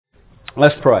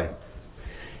Let's pray.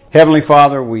 Heavenly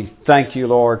Father, we thank you,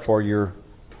 Lord, for your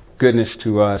goodness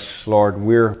to us. Lord,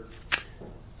 we're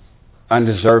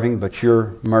undeserving, but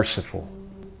you're merciful,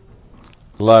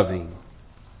 loving,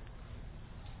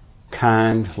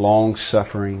 kind,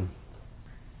 long-suffering.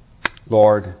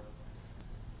 Lord,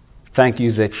 thank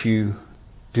you that you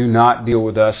do not deal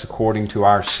with us according to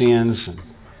our sins and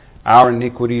our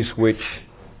iniquities, which,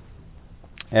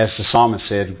 as the psalmist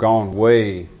said, have gone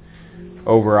way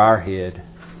over our head.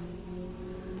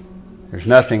 There's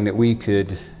nothing that we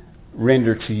could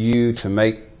render to you to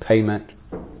make payment,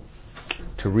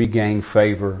 to regain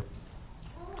favor,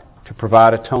 to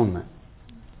provide atonement.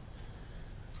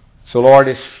 So Lord,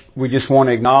 we just want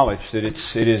to acknowledge that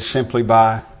it is simply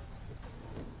by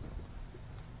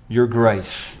your grace,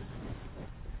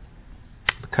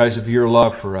 because of your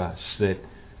love for us, that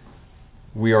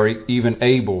we are even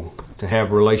able to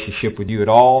have a relationship with you at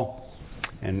all.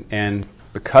 And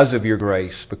because of your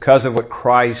grace, because of what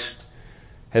Christ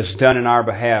has done in our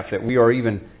behalf, that we are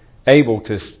even able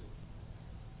to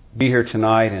be here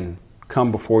tonight and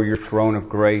come before your throne of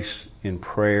grace in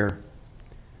prayer.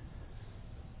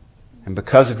 And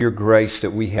because of your grace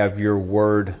that we have your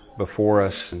word before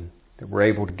us and that we're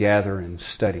able to gather and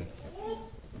study.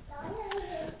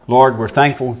 Lord, we're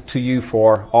thankful to you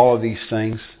for all of these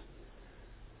things.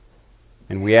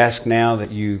 And we ask now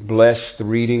that you bless the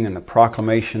reading and the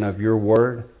proclamation of your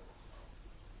word.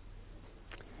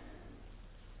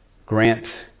 Grant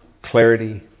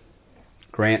clarity,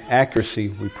 grant accuracy,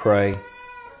 we pray.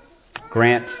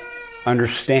 Grant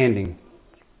understanding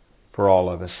for all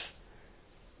of us.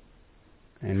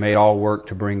 And may it all work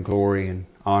to bring glory and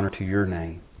honor to your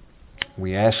name.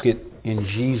 We ask it in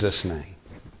Jesus' name.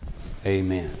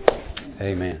 Amen.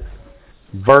 Amen.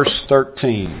 Verse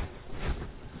 13.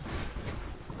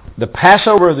 The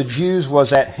Passover of the Jews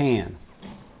was at hand,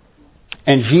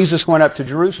 and Jesus went up to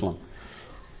Jerusalem.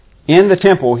 In the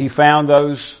temple he found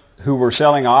those who were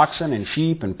selling oxen and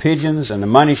sheep and pigeons and the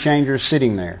money changers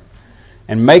sitting there.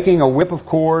 And making a whip of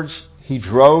cords, he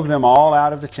drove them all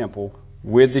out of the temple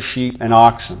with the sheep and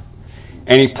oxen.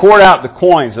 And he poured out the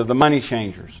coins of the money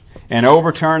changers and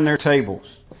overturned their tables.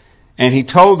 And he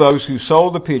told those who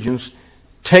sold the pigeons,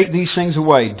 "Take these things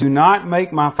away. Do not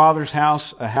make my Father's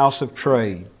house a house of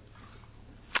trade."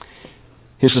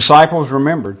 His disciples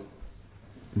remembered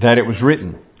that it was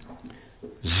written,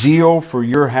 "Zeal for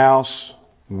your house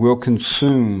will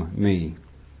consume me."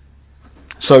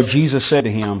 So Jesus said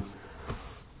to him,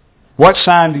 "What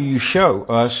sign do you show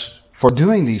us for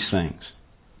doing these things?"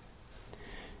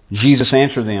 Jesus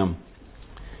answered them,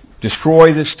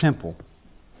 "Destroy this temple,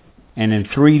 and in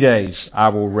 3 days I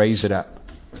will raise it up."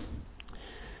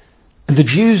 And the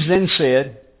Jews then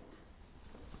said,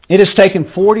 "It has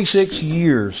taken 46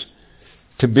 years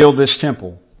to build this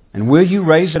temple, and will you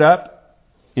raise it up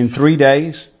in 3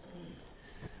 days?"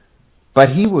 But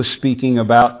he was speaking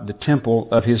about the temple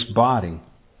of his body.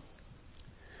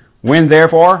 When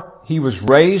therefore he was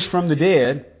raised from the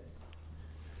dead,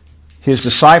 his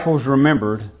disciples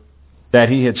remembered that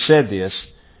he had said this,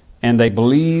 and they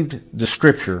believed the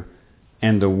scripture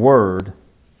and the word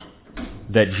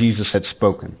that Jesus had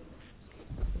spoken.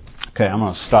 Okay, I'm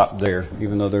going to stop there,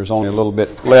 even though there's only a little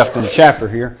bit left in the chapter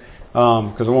here,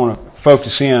 because I want to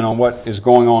focus in on what is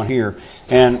going on here.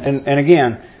 And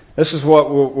again, this is what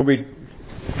we'll be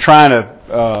trying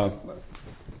to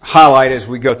highlight as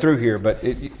we go through here. But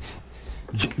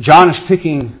John is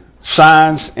picking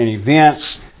signs and events,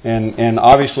 and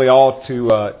obviously all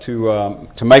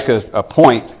to make a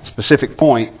point, specific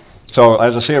point. So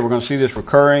as I said, we're going to see this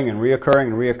recurring and reoccurring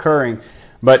and reoccurring.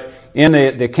 But in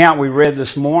the account we read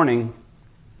this morning,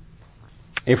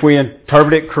 if we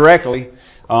interpret it correctly,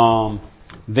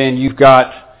 then you've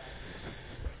got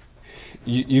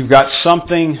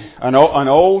something, an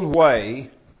old way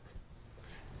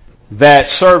that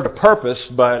served a purpose,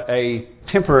 but a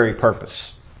temporary purpose.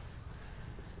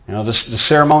 You know, the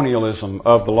ceremonialism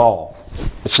of the law.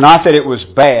 It's not that it was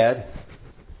bad.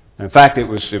 In fact, it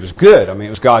was good. I mean,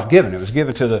 it was God-given. It was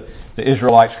given to the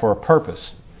Israelites for a purpose.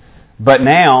 But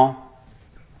now,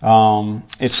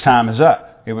 its time is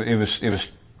up. It was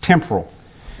temporal.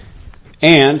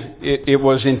 And it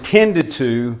was intended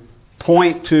to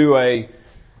point to a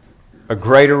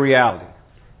greater reality,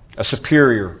 a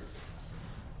superior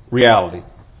reality,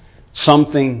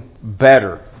 something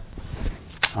better.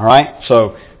 All right?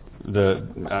 So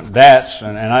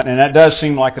that does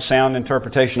seem like a sound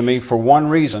interpretation to me for one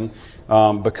reason,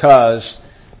 because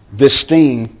this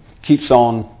theme keeps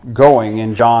on going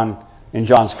in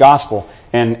John's Gospel,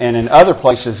 and in other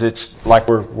places it's like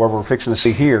where we're fixing to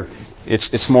see here.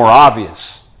 It's more obvious.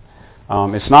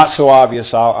 It's not so obvious,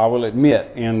 I will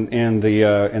admit, in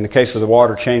the case of the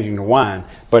water changing to wine,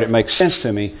 but it makes sense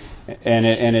to me, and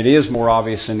it is more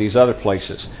obvious in these other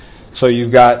places. So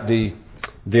you've got the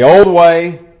old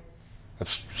way of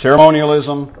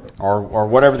ceremonialism, or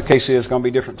whatever the case is, going to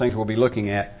be different things we'll be looking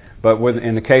at. But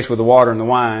in the case with the water and the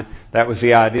wine, that was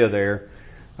the idea there.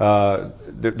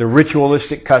 The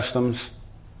ritualistic customs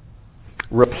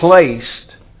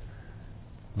replaced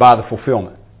by the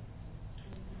fulfillment.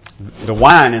 The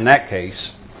wine in that case,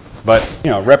 but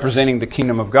representing the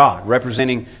kingdom of God,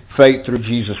 representing faith through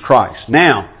Jesus Christ.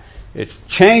 Now, it's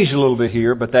changed a little bit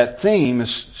here, but that theme is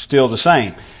still the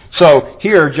same. So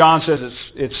here, John says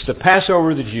it's the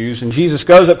Passover of the Jews, and Jesus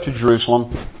goes up to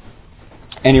Jerusalem,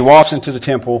 and he walks into the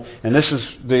temple, and this is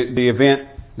the event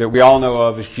that we all know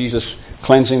of, is Jesus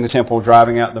cleansing the temple,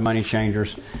 driving out the money changers.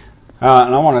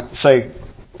 And I want to say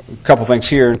a couple things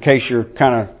here in case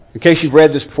you've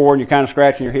read this before and you're kind of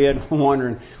scratching your head and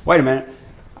wondering, wait a minute,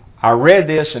 I read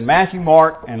this in Matthew,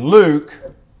 Mark, and Luke,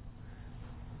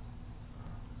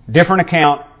 different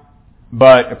account,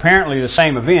 but apparently the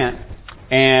same event,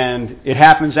 and it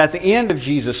happens at the end of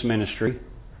Jesus' ministry,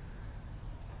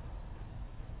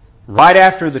 right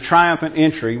after the triumphant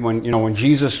entry, when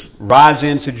Jesus rides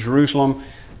into Jerusalem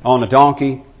on a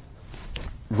donkey,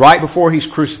 right before he's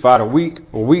crucified,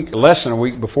 less than a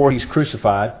week before he's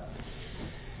crucified.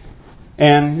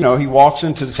 And, he walks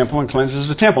into the temple and cleanses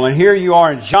the temple. And here you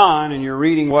are in John, and you're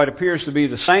reading what appears to be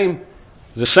the same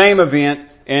event,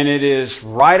 and it is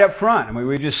right up front. I mean,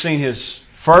 we've just seen his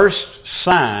first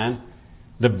sign,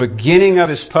 the beginning of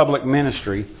his public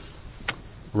ministry,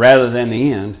 rather than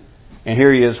the end. And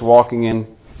here he is walking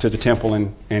into the temple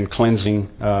and cleansing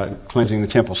the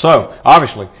temple. So,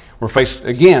 obviously, we're faced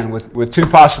again with two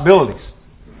possibilities.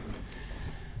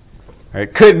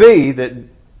 It could be that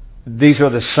these are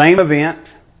the same event,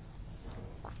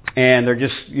 and they're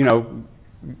just,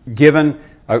 given,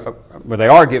 they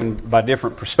are given by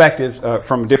different perspectives,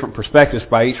 from different perspectives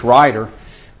by each writer.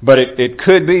 But it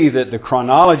could be that the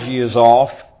chronology is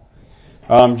off,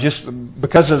 just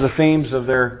because of the themes of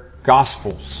their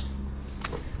Gospels.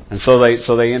 And so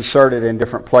they insert it in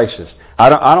different places.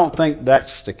 I don't think that's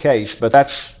the case, but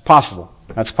that's possible.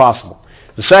 That's possible.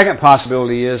 The second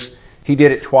possibility is he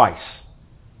did it twice.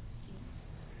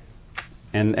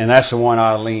 And that's the one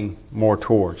I lean more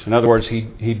towards. In other words,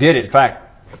 he did it. In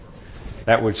fact,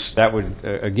 that would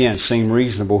again seem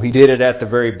reasonable. He did it at the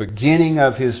very beginning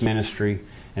of his ministry,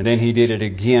 and then he did it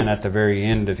again at the very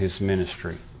end of his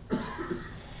ministry.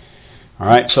 All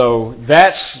right, so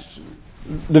that's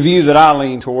the view that I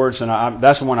lean towards, and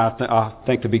that's the one I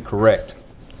think to be correct.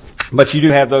 But you do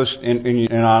have those, and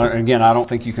again, I don't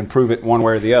think you can prove it one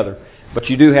way or the other. But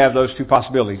you do have those two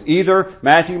possibilities. Either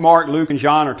Matthew, Mark, Luke, and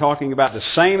John are talking about the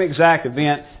same exact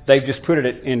event, they've just put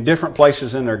it in different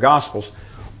places in their Gospels,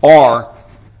 or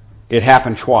it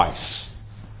happened twice.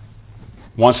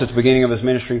 Once at the beginning of his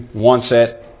ministry, once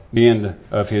at the end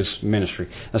of his ministry.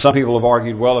 Now some people have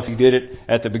argued, well, if he did it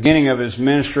at the beginning of his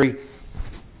ministry,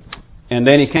 and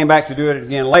then he came back to do it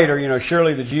again later,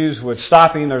 surely the Jews would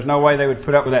stop him. There's no way they would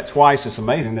put up with that twice. It's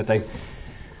amazing that they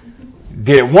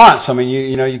did it once. I mean,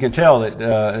 you can tell that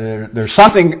there's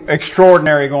something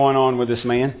extraordinary going on with this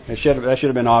man. That should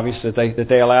have been obvious that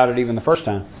they allowed it even the first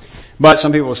time. But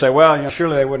some people will say, well,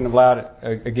 surely they wouldn't have allowed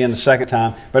it again the second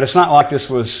time. But it's not like this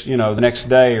was, the next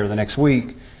day or the next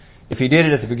week. If he did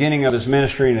it at the beginning of his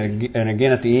ministry and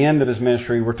again at the end of his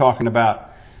ministry, we're talking about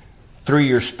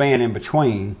 3-year span in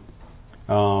between,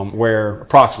 where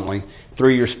approximately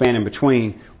 3-year span in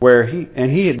between, where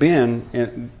he had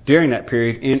been during that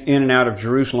period in and out of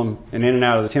Jerusalem and in and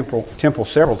out of the temple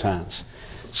several times.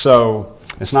 So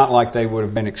it's not like they would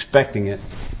have been expecting it.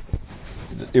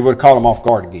 It would have caught them off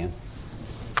guard again.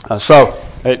 So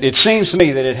it seems to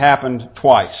me that it happened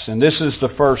twice, and this is the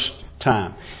first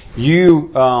time.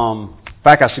 In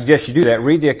fact, I suggest you do that.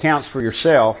 Read the accounts for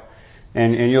yourself,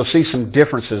 and you'll see some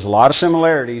differences. A lot of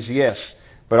similarities, yes,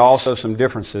 but also some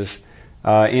differences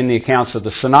in the accounts of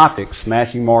the synoptics,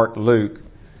 Matthew, Mark, Luke,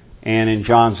 and in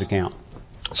John's account.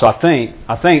 So I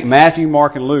think Matthew,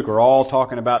 Mark, and Luke are all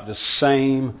talking about the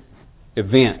same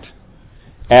event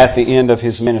at the end of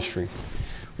his ministry,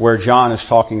 where John is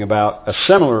talking about a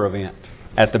similar event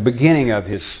at the beginning of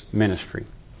his ministry.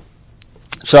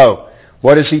 So,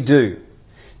 what does he do?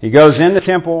 He goes in the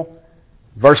temple.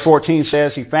 Verse 14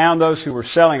 says, he found those who were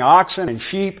selling oxen and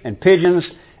sheep and pigeons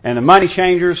and the money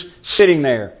changers sitting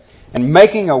there. And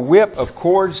making a whip of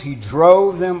cords, he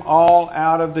drove them all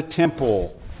out of the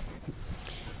temple.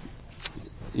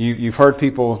 You've heard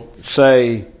people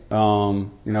say,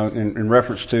 in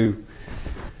reference to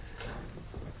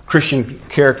Christian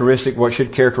characteristic, what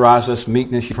should characterize us,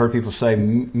 meekness. You've heard people say,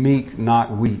 meek,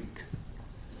 not weak.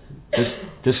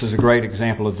 This is a great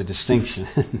example of the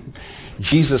distinction.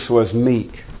 Jesus was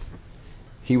meek.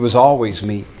 He was always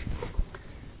meek.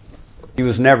 He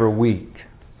was never weak.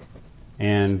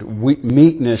 And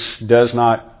meekness does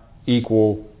not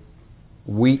equal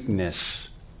weakness.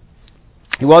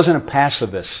 He wasn't a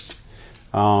pacifist.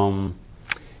 And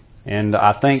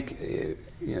I think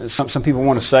some people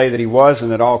want to say that he was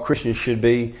and that all Christians should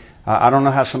be. I don't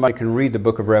know how somebody can read the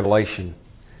book of Revelation,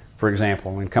 for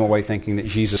example, and come away thinking that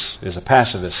Jesus is a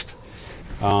pacifist.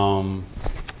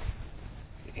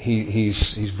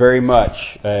 He's very much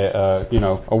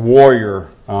a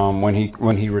warrior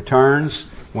when he returns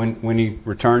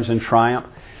in triumph.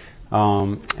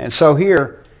 And so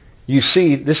here you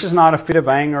see this is not a fit of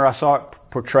anger. I saw it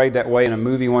portrayed that way in a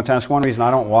movie one time. It's one reason I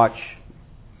don't watch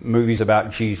movies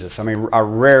about Jesus. I mean, I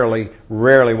rarely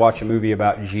watch a movie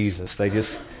about Jesus. They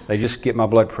just get my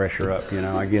blood pressure up.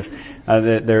 I guess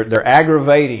they're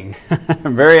aggravating,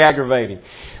 very aggravating.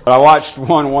 But I watched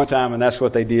one time, and that's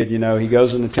what they did. He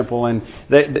goes in the temple, and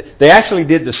they actually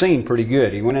did the scene pretty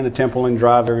good. He went in the temple and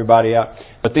drive everybody out,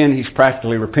 but then he's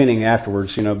practically repenting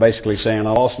afterwards. Basically saying,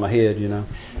 "I lost my head,"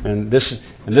 and this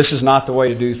is not the way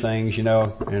to do things,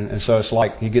 and so it's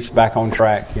like he gets back on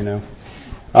track,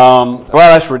 Well,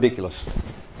 that's ridiculous.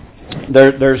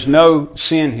 There's no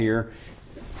sin here,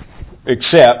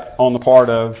 except on the part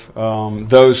of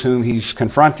those whom he's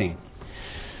confronting.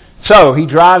 So he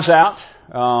drives out.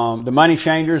 The money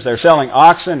changers, they're selling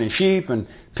oxen and sheep and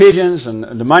pigeons,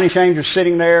 and the money changers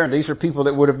sitting there. These are people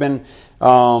that would have been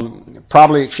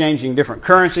probably exchanging different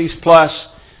currencies. Plus,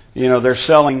 they're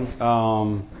selling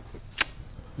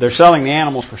the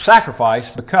animals for sacrifice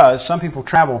because some people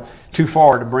travel too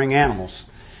far to bring animals,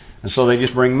 and so they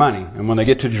just bring money. And when they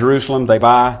get to Jerusalem, they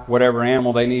buy whatever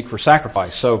animal they need for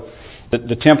sacrifice. So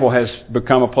the temple has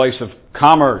become a place of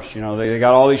commerce. They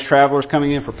got all these travelers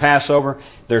coming in for Passover.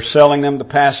 They're selling them the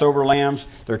Passover lambs.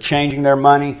 They're changing their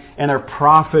money, and they're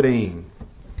profiting.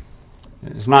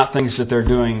 It's not things that they're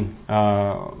doing,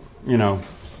 on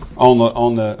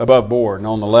the above board and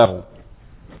on the level.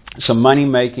 It's a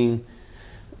money-making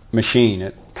machine.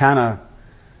 It kind of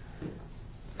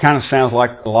sounds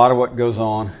like a lot of what goes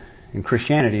on in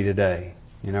Christianity today.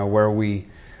 Where we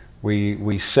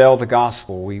sell the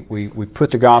gospel. We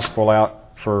put the gospel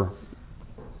out for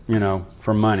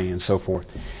money and so forth.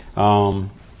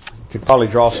 Could probably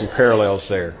draw some parallels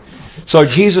there. So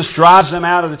Jesus drives them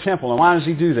out of the temple. And why does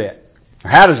he do that? Or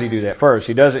how does he do that? First,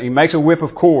 he does it. He makes a whip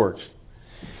of cords.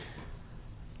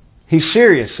 He's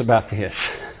serious about this.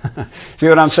 See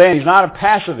what I'm saying? He's not a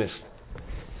pacifist.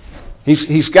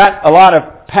 He's got a lot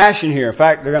of passion here. In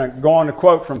fact, they're going to go on to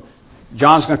quote from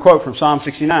John's going to quote from Psalm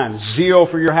 69. Zeal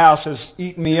for your house has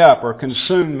eaten me up or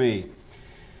consumed me.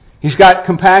 He's got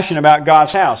compassion about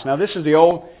God's house. Now, this is the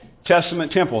Old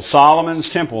Testament temple, Solomon's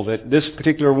temple. That this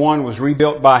particular one was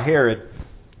rebuilt by Herod,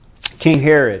 King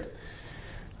Herod.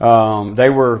 They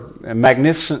were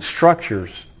magnificent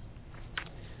structures,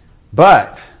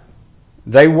 but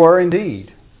they were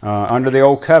indeed under the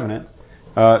Old Covenant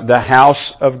the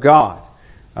house of God.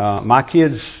 My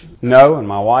kids know, and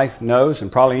my wife knows,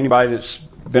 and probably anybody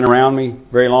that's been around me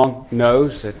very long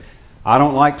knows that I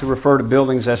don't like to refer to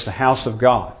buildings as the house of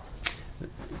God.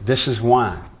 This is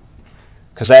why.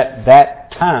 Because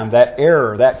that time, that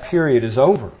era, that period is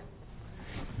over.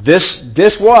 This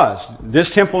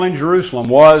temple in Jerusalem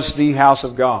was the house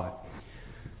of God.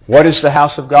 What is the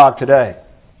house of God today?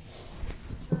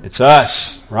 It's us,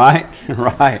 right?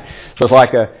 Right. So it's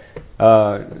like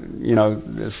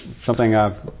it's something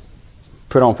I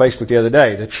put on Facebook the other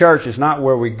day. The church is not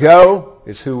where we go,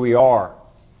 it's who we are.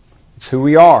 It's who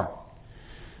we are.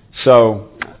 So,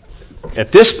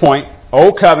 at this point,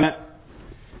 Old Covenant,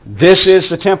 this is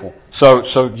the temple.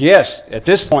 So yes, at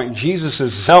this point, Jesus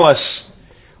is zealous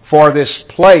for this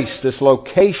place, this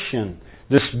location,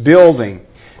 this building,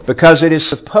 because it is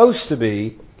supposed to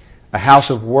be a house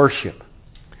of worship.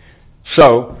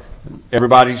 So,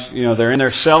 everybody's, they're in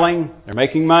there selling, they're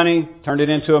making money, turned it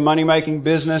into a money-making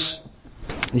business.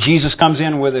 Jesus comes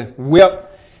in with a whip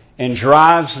and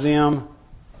drives them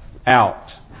out.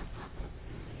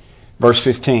 Verse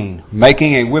 15,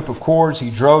 making a whip of cords,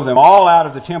 he drove them all out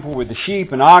of the temple with the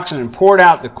sheep and oxen and poured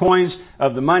out the coins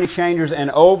of the money changers and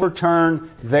overturned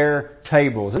their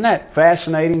tables. Isn't that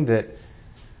fascinating that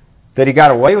he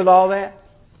got away with all that?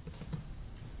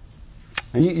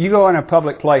 And you go in a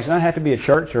public place, it doesn't have to be a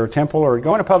church or a temple, or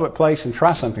go in a public place and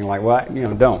try something like,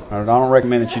 don't. I don't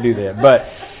recommend that you do that. But,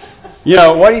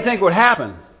 what do you think would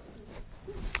happen?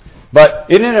 But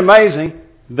isn't it amazing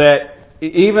that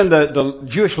even the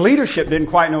Jewish leadership didn't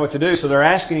quite know what to do, so they're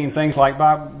asking him things like,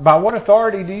 by what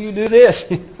authority do you do this?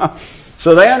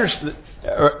 So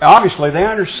obviously they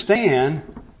understand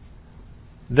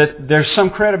that there's some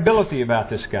credibility about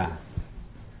this guy.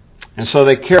 And so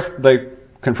they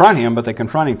confront him, but they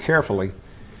confront him carefully.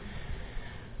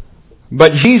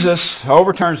 But Jesus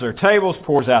overturns their tables,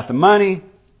 pours out the money.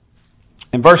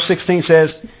 And verse 16 says,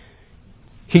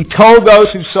 He told those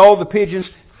who sold the pigeons,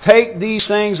 take these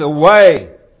things away.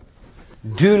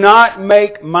 Do not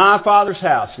make my Father's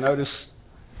house. Notice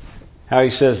how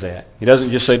he says that. He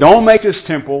doesn't just say, don't make this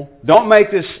temple, don't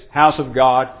make this house of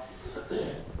God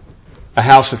a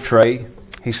house of trade.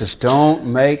 He says,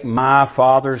 don't make my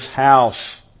Father's house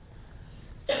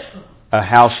a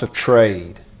house of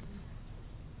trade.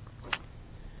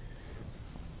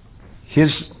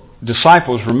 His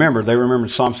disciples remembered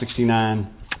Psalm 69,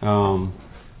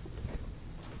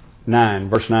 9,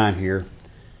 verse 9 here.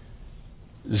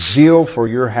 Zeal for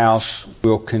your house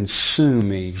will consume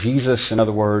me. Jesus, in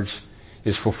other words,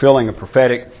 is fulfilling a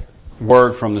prophetic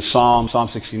word from the Psalm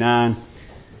 69,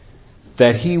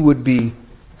 that he would be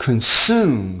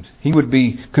consumed. He would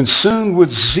be consumed with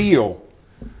zeal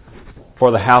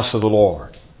for the house of the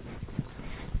Lord.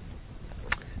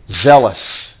 Zealous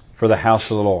for the house of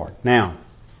the Lord. Now,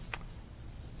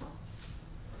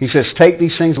 he says, take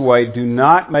these things away. Do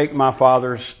not make my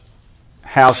Father's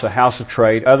house a house of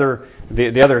trade.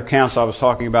 The other accounts I was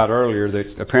talking about earlier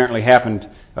that apparently happened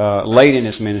late in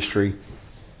his ministry,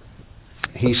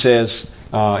 he says,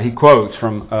 he quotes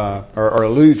from, or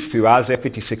alludes to Isaiah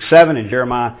 56:7 and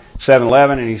Jeremiah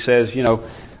 7:11, and he says,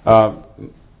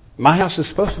 my house is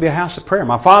supposed to be a house of prayer.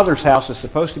 My Father's house is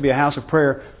supposed to be a house of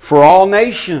prayer for all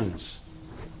nations.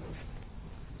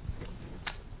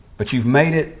 But you've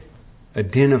made it a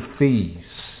den of thieves.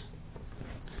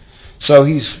 So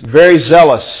he's very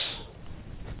zealous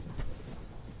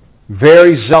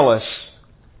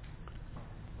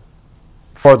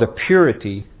for the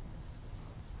purity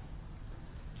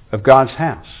of God's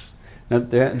house. Now,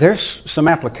 there's some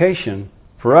application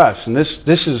for us, and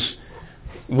this is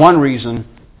one reason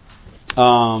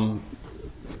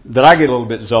that I get a little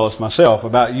bit zealous myself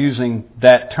about using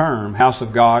that term, house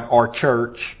of God or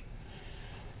church,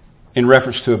 in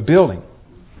reference to a building.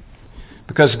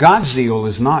 Because God's zeal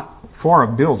is not for a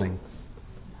building,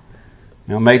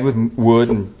 made with wood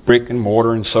and brick and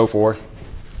mortar and so forth.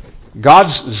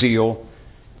 God's zeal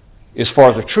is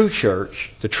for the true church,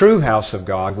 the true house of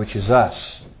God, which is us,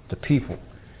 the people.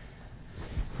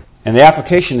 And the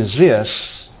application is this: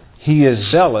 He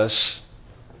is zealous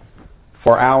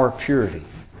for our purity.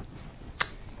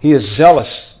 He is zealous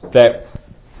that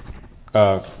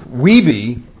we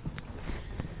be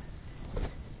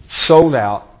sold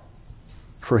out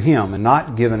for Him and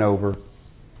not given over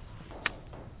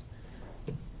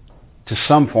to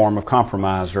some form of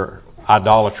compromise or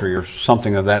idolatry or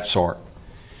something of that sort.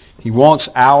 He wants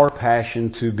our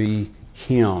passion to be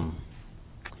Him.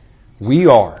 We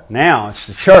are. Now it's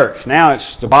the church. Now it's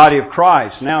the body of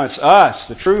Christ. Now it's us,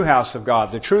 the true house of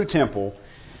God, the true temple,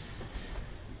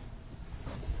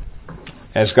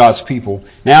 as God's people.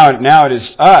 Now it is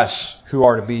us who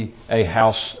are to be a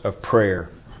house of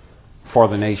prayer for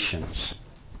the nations.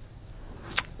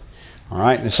 All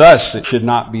right? It's us that should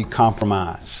not be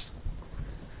compromised.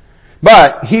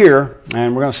 But here,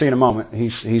 and we're going to see in a moment,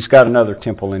 he's got another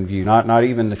temple in view, not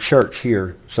even the church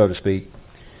here, so to speak.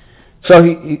 So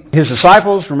his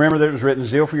disciples, remember that it was written,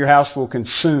 zeal for your house will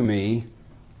consume me.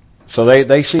 So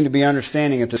they seem to be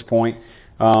understanding at this point,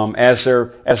 as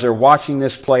they're watching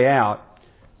this play out,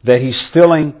 that he's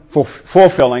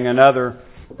fulfilling another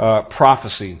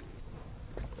prophecy.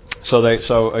 So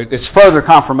it's further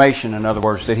confirmation, in other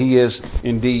words, that he is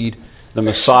indeed the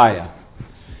Messiah.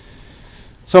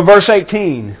 So verse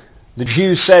 18, the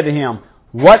Jews said to him,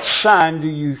 what sign do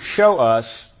you show us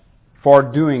for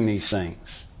doing these things?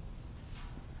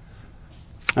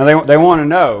 Now they want to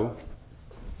know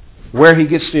where he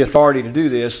gets the authority to do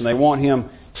this, and they want him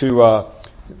to,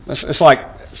 it's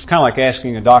kind of like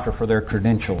asking a doctor for their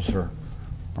credentials,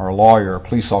 or a lawyer, or a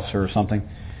police officer or something.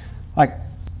 Like,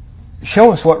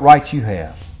 show us what rights you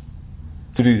have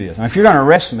to do this. Now, if you're going to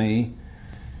arrest me,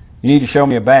 you need to show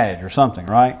me a badge or something,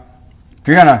 right? If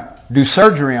you're going to do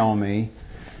surgery on me,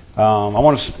 I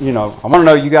want to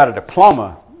know you got a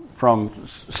diploma from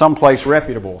someplace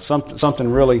reputable, something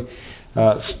really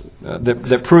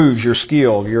that proves your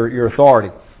skill, your authority.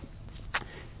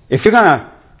 If you're going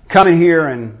to come in here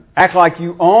and act like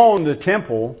you own the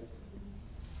temple,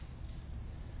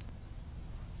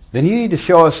 then you need to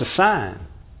show us a sign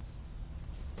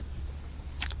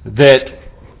that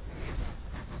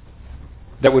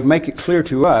would make it clear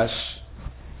to us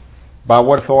by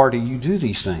what authority you do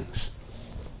these things.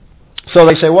 So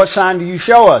they say, what sign do you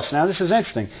show us? Now this is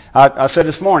interesting. I said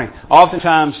this morning,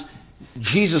 oftentimes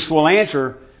Jesus will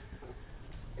answer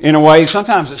in a way,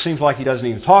 sometimes it seems like he doesn't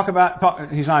even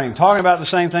he's not even talking about the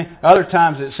same thing. Other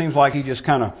times it seems like he just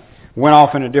kind of went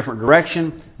off in a different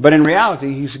direction. But in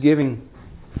reality, he's giving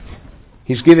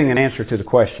an answer to the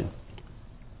question.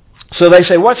 So they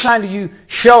say, what sign do you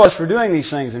show us for doing these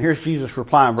things? And here's Jesus'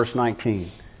 reply in verse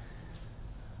 19.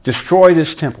 Destroy this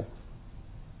temple,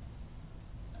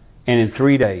 and in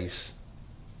 3 days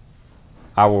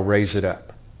I will raise it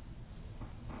up.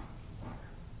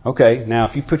 Okay, now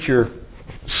if you put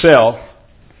yourself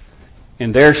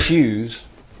in their shoes,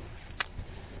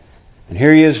 and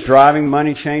here he is driving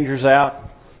money changers out,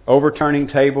 overturning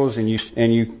tables, and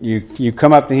you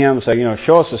come up to him and say,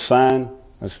 show us a sign.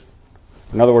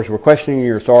 In other words, we're questioning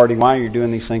your authority. Why are you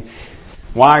doing these things?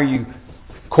 Why are you,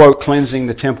 quote, cleansing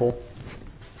the temple?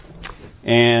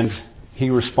 And he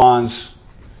responds,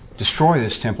 destroy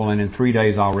this temple, and in 3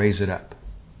 days I'll raise it up.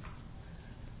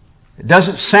 It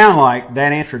doesn't sound like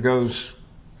that answer goes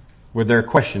with their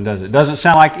question, does it? It doesn't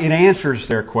sound like it answers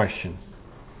their question.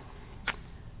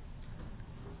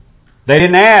 They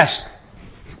didn't ask,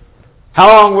 how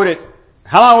long would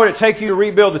it take you to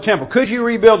rebuild the temple? Could you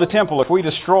rebuild the temple if we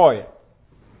destroy it?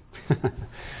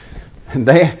 And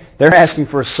they're asking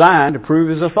for a sign to prove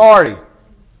his authority.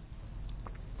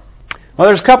 Well,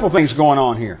 there's a couple things going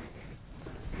on here.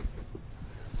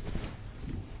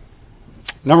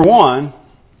 Number one,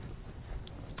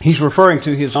 he's referring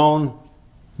to his own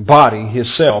body,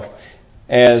 himself,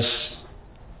 as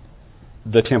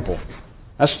the temple.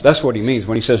 That's what he means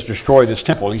when he says destroy this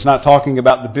temple. He's not talking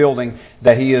about the building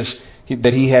that he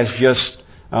has just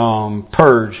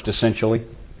purged, essentially.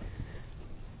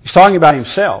 He's talking about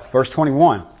himself. Verse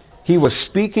 21. He was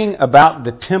speaking about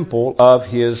the temple of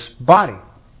his body.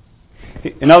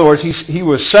 In other words, he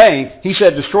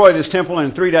said, destroy this temple and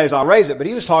in 3 days I'll raise it. But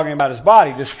he was talking about his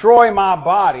body. Destroy my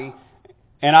body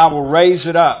and I will raise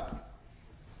it up.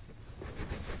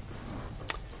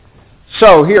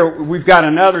 So here we've got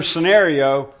another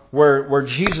scenario where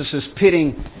Jesus is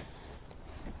pitting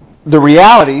the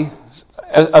reality,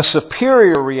 a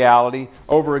superior reality,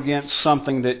 over against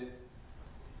something that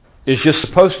is just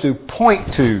supposed to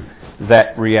point to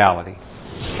that reality.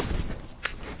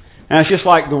 And it's just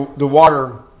like the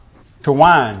water to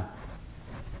wine.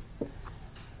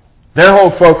 Their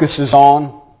whole focus is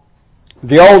on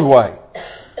the old way,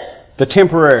 the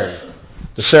temporary,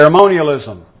 the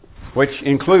ceremonialism, which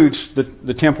includes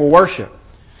the temple worship.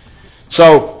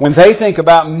 So when they think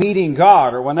about meeting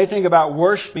God, or when they think about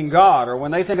worshiping God, or when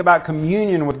they think about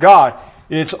communion with God,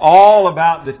 it's all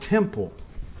about the temple.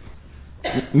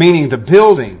 Meaning the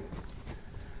building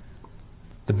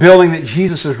that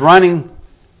Jesus is running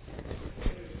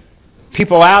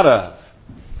people out of.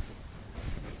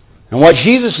 And what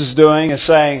Jesus is doing is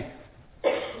saying,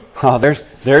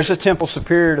 there's a temple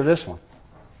superior to this one.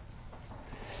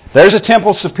 There's a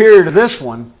temple superior to this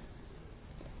one.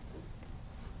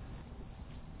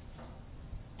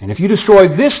 And if you destroy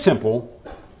this temple,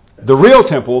 the real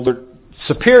temple, the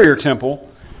superior temple,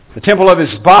 the temple of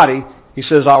his body, he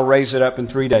says, I'll raise it up in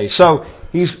 3 days. So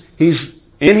he's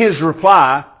in his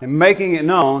reply and making it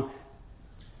known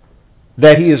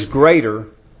that he is greater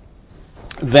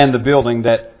than the building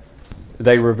that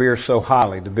they revere so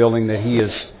highly, the building that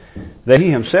he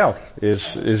himself is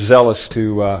zealous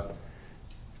to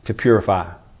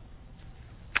purify.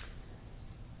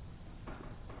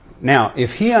 Now,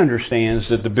 if he understands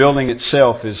that the building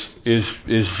itself is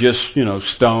just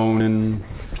stone and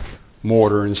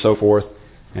mortar and so forth,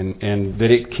 and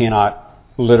that it cannot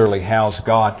literally house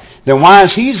God, then why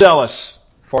is he zealous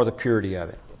for the purity of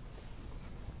it?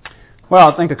 Well,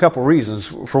 I think a couple reasons.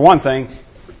 For one thing,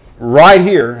 right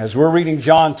here, as we're reading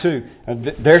John 2,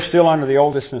 they're still under the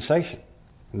old dispensation.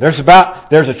 There's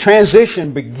a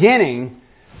transition beginning,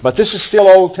 but this is still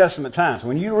Old Testament times.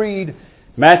 When you read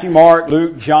Matthew, Mark,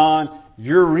 Luke, John,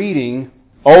 you're reading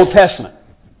Old Testament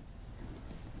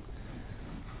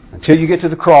until you get to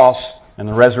the cross and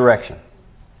the resurrection.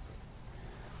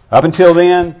 Up until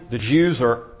then, the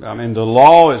the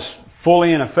law is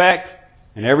fully in effect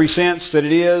in every sense that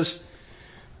it is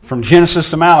from Genesis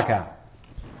to Malachi.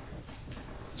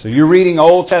 So you're reading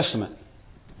Old Testament.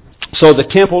 So the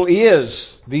temple is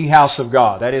the house of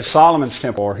God. That is Solomon's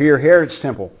temple, or here Herod's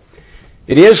temple.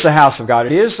 It is the house of God.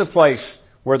 It is the place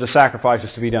where the sacrifice is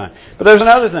to be done. But there's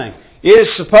another thing. It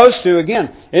is supposed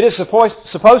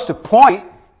to point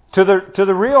to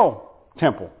the real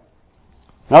temple.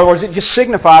 In other words, it just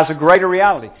signifies a greater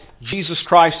reality. Jesus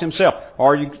Christ Himself.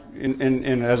 Or,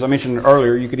 and as I mentioned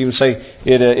earlier, you could even say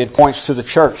it points to the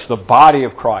church, the body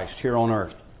of Christ here on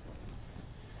earth.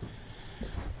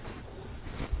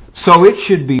 So it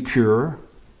should be pure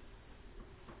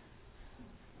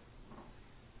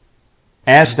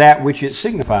as that which it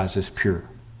signifies is pure,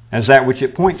 as that which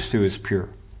it points to is pure.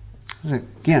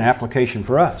 Again, application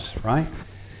for us, right?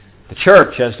 The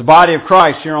church as the body of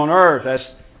Christ here on earth, as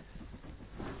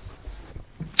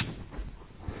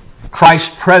Christ's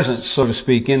presence, so to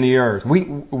speak, in the earth.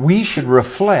 We should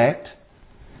reflect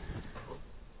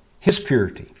His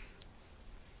purity,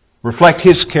 reflect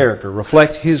His character,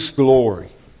 reflect His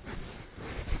glory.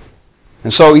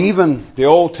 And so even the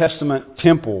Old Testament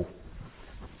temple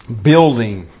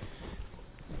building,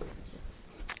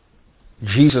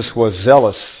 Jesus was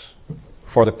zealous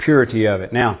for the purity of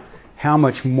it. Now, how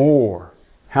much more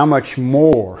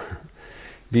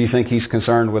do you think He's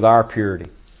concerned with our purity?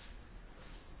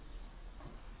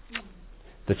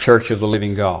 The church of the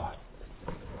living God.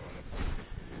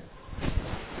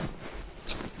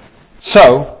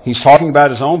 So, He's talking about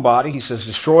His own body. He says,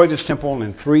 destroy this temple and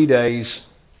in 3 days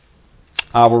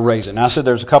I will raise it. Now I said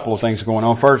there's a couple of things going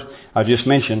on. First, I just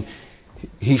mentioned,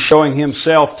 He's showing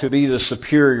Himself to be the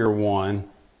superior one,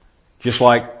 just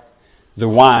like the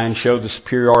wine showed the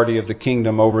superiority of the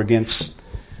kingdom over against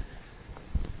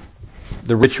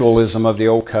the ritualism of the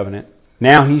Old Covenant.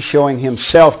 Now He's showing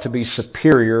Himself to be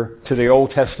superior to the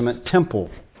Old Testament temple.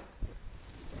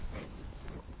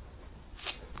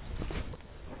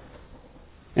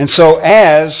 And so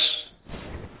as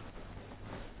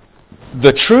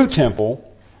the true temple,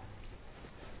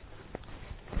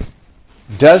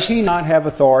 does He not have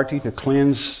authority to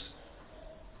cleanse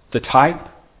the type?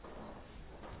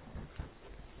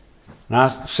 And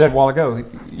I said a while ago,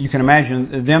 you can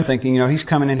imagine them thinking, He's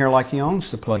coming in here like He owns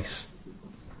the place.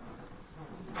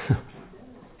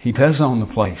 He does own the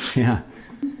place, yeah.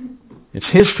 It's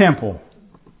His temple,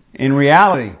 in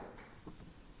reality.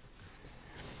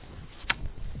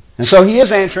 And so He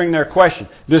is answering their question.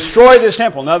 Destroy this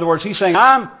temple. In other words, He's saying,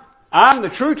 I'm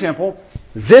the true temple.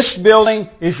 This building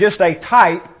is just a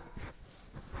type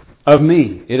of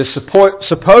me. It is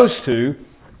supposed to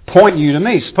point you to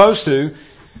me. Supposed to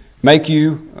make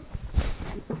you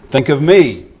think of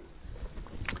me.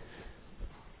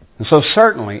 And so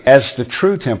certainly, as the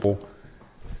true temple,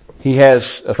 He has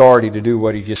authority to do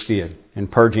what He just did in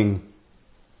purging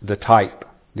the type,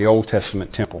 the Old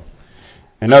Testament temple.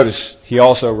 And notice, He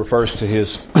also refers to His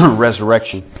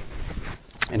resurrection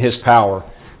and His power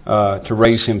to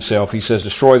raise Himself. He says,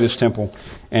 destroy this temple,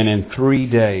 and in 3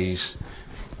 days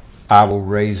I will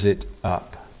raise it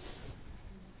up.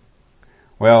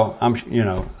 Well,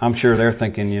 I'm sure they're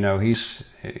thinking,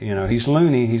 he's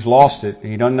loony, he's lost it,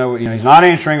 he doesn't know, he's not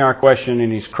answering our question,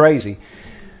 and he's crazy.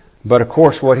 But of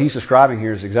course, what he's describing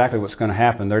here is exactly what's going to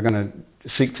happen. They're going to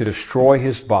seek to destroy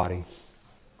His body,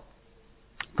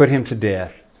 put Him to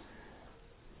death.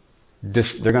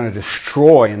 They're going to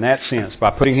destroy, in that sense,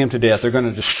 by putting Him to death, they're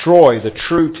going to destroy the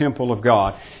true temple of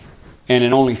God. And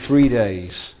in only 3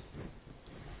 days,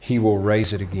 He will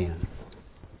raise it again.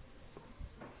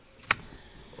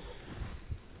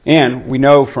 And we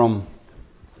know from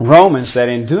Romans that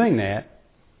in doing that,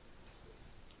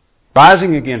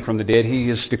 rising again from the dead,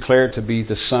 He is declared to be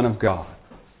the Son of God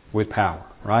with power,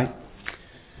 right?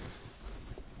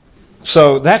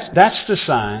 So that's the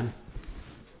sign.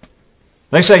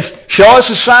 They say, show us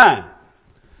a sign.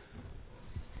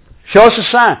 Show us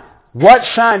a sign. What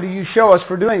sign do you show us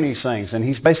for doing these things? And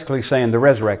He's basically saying the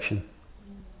resurrection.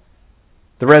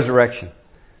 The resurrection.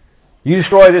 You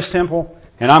destroy this temple,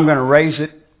 and I'm going to raise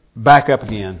it back up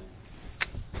again.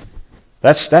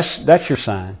 That's your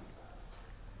sign.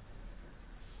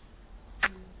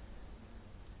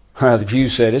 The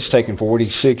Jews said, it's taken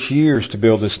 46 years to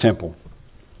build this temple.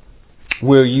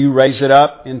 Will you raise it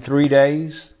up in 3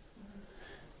 days?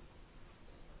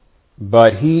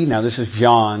 But He, now this is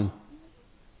John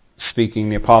speaking,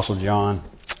 the Apostle John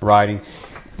writing,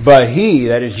 but He,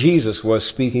 that is Jesus, was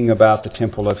speaking about the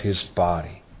temple of His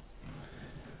body.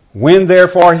 When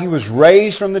therefore He was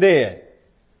raised from the dead,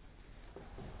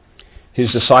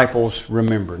 His disciples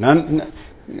remembered. Now,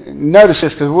 notice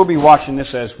this, because we'll be watching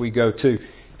this as we go too.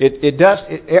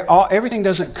 Everything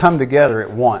doesn't come together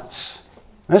at once.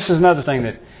 This is another thing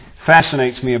that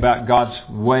fascinates me about God's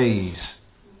ways.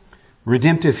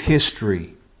 Redemptive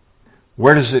history.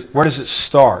 Where does it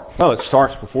start? Well, it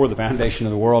starts before the foundation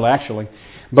of the world, actually.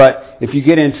 But if you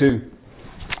get into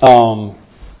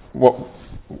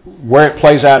where it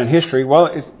plays out in history, well,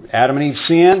 Adam and Eve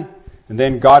sin, and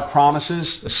then God promises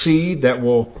a seed that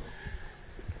will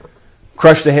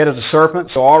crushed the head of the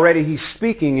serpent. So already he's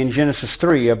speaking in Genesis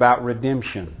 3 about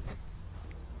redemption.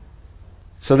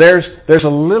 So there's a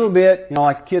little bit,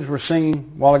 like kids were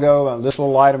singing a while ago, this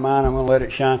little light of mine, I'm going to let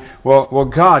it shine. Well,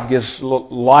 God gives a little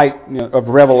light of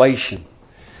revelation.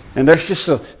 And there's just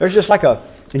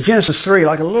in Genesis 3,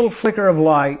 like a little flicker of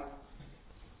light.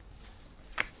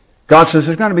 God says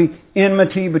there's going to be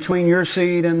enmity between your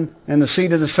seed and the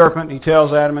seed of the serpent. He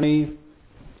tells Adam and Eve.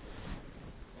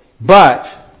 But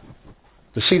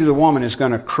the seed of the woman is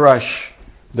going to crush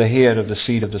the head of the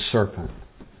seed of the serpent.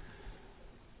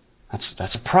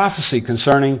 That's a prophecy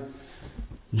concerning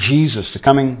Jesus, the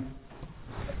coming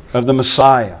of the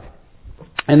Messiah.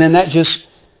 And then that just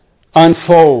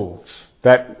unfolds.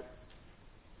 That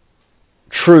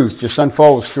truth just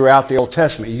unfolds throughout the Old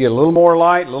Testament. You get a little more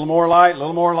light, a little more light, a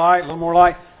little more light, a little more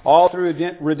light, all through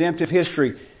redemptive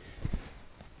history.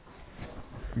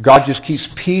 God just keeps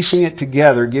piecing it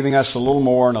together, giving us a little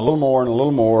more and a little more and a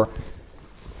little more.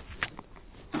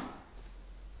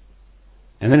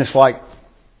 And then it's like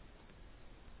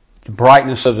the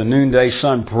brightness of the noonday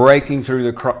sun breaking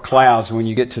through the clouds when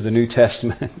you get to the New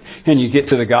Testament and you get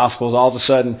to the Gospels. All of a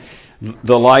sudden,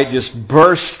 the light just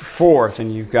bursts forth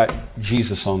and you've got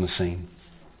Jesus on the scene.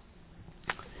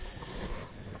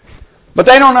 But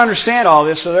they don't understand all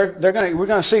this, so we're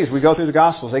going to see as we go through the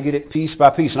Gospels, they get it piece by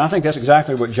piece. And I think that's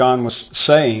exactly what John was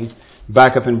saying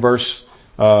back up in verse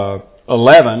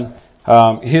 11.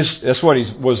 That's what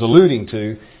he was alluding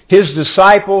to. His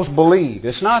disciples believed.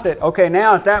 It's not that, okay,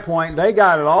 now at that point, they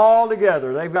got it all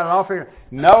together. They've got it all figured out.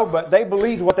 No, but they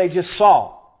believed what they just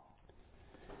saw.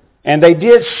 And they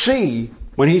did see,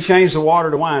 when he changed the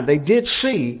water to wine, they did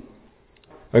see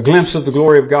a glimpse of the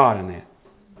glory of God in that.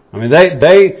 I mean,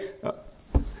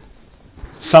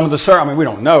 some of the servants, we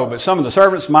don't know, but some of the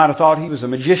servants might have thought he was a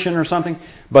magician or something,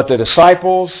 but the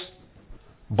disciples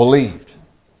believed.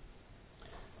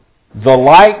 The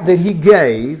light that he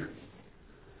gave,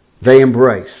 they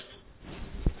embraced.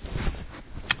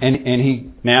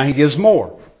 And now he gives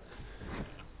more.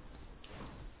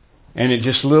 And it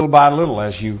just little by little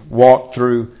as you walk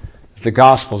through the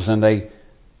Gospels, and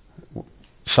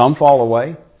some fall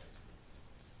away,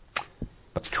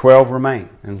 but 12 remain,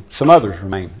 and some others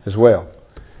remain as well.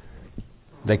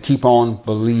 They keep on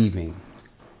believing.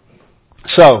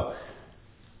 So,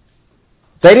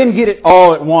 they didn't get it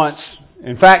all at once.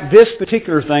 In fact, this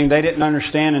particular thing they didn't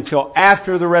understand until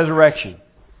after the resurrection.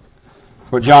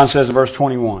 What John says in verse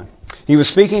 21. He was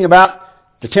speaking about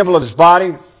the temple of his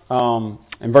body,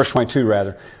 in verse 22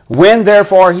 rather. When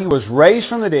therefore he was raised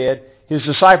from the dead, his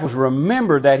disciples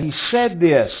remembered that he said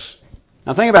this.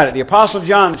 Now think about it. The Apostle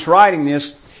John that's writing this,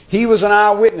 he was an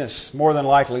eyewitness, more than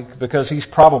likely, because he's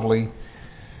probably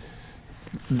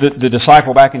the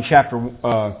disciple back in chapter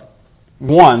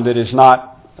 1 that is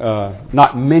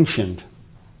not mentioned.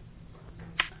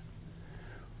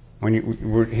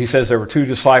 He says there were two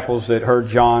disciples that heard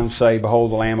John say,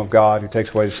 "Behold the Lamb of God who takes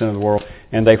away the sin of the world,"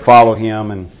 and they followed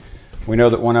him. And we know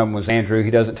that one of them was Andrew. He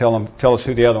doesn't tell us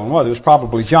who the other one was. It was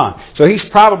probably John. So he's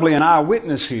probably an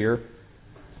eyewitness here.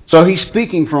 So he's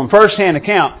speaking from first-hand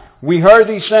account. We heard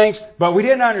these things, but we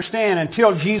didn't understand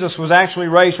until Jesus was actually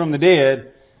raised from the dead.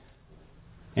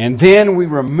 And then we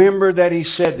remembered that he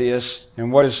said this.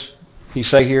 And what does he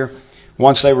say here?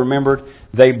 Once they remembered,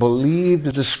 they believed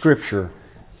the Scripture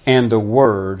and the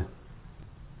Word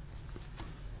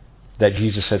that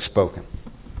Jesus had spoken.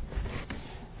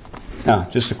 Now,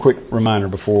 just a quick reminder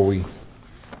before we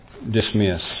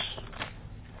dismiss.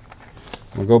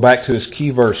 We'll go back to this key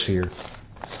verse here.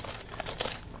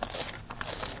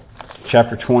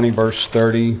 Chapter 20, verse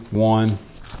 31.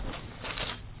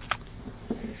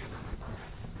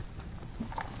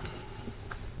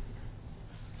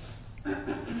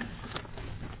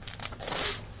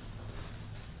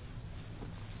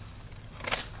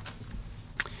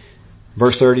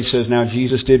 Verse 30 says, "Now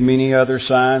Jesus did many other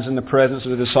signs in the presence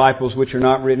of the disciples, which are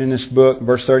not written in this book."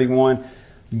 Verse 31,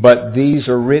 "But these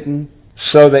are written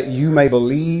so that you may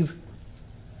believe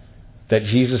that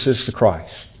Jesus is the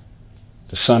Christ,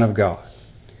 the Son of God,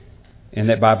 and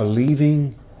that by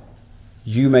believing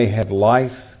you may have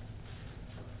life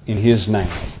in His name."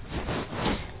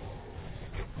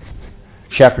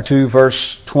 Chapter 2,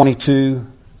 verse 22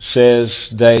 says,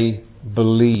 "They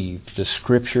believed the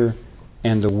Scripture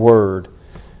and the Word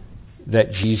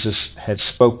that Jesus had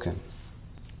spoken."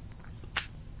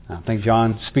 I think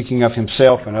John, speaking of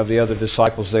himself and of the other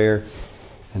disciples there,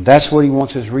 and that's what he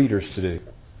wants his readers to do.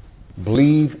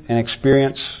 Believe and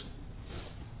experience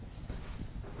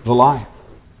the life.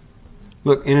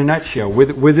 Look, in a nutshell,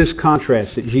 with this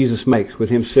contrast that Jesus makes with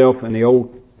himself and the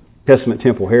Old Testament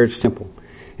temple, Herod's temple,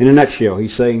 in a nutshell,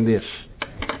 he's saying this.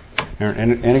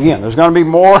 And again, there's going to be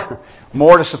more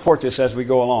to support this as we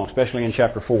go along, especially in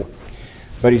chapter 4.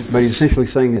 But he's essentially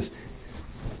saying this.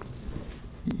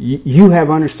 You have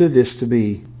understood this to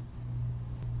be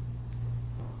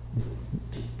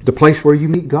the place where you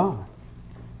meet God.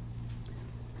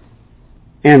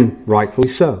 And rightfully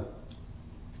so,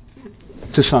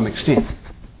 to some extent.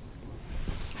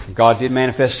 God did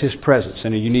manifest His presence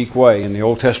in a unique way in the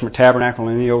Old Testament tabernacle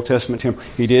and in the Old Testament temple.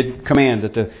 He did command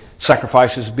that the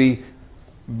sacrifices be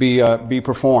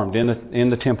performed in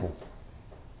the temple.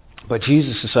 But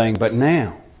Jesus is saying, but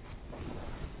now,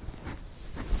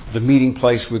 the meeting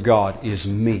place with God is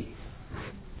me.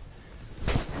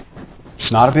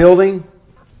 It's not a building.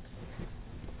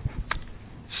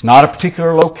 It's not a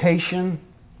particular location,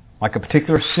 like a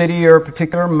particular city or a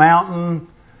particular mountain.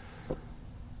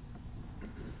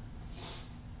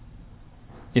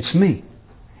 It's me.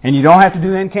 And you don't have to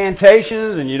do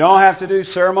incantations and you don't have to do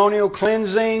ceremonial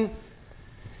cleansing.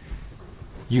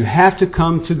 You have to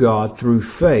come to God through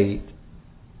faith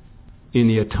in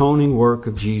the atoning work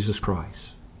of Jesus Christ.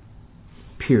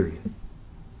 Period.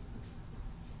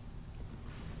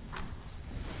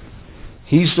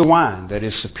 He's the wine that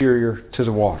is superior to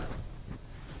the water.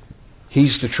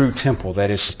 He's the true temple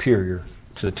that is superior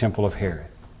to the temple of Herod.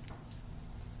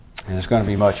 And there's going to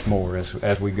be much more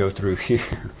as we go through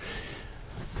here.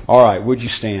 All right, would you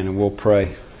stand and we'll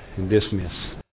pray and dismiss.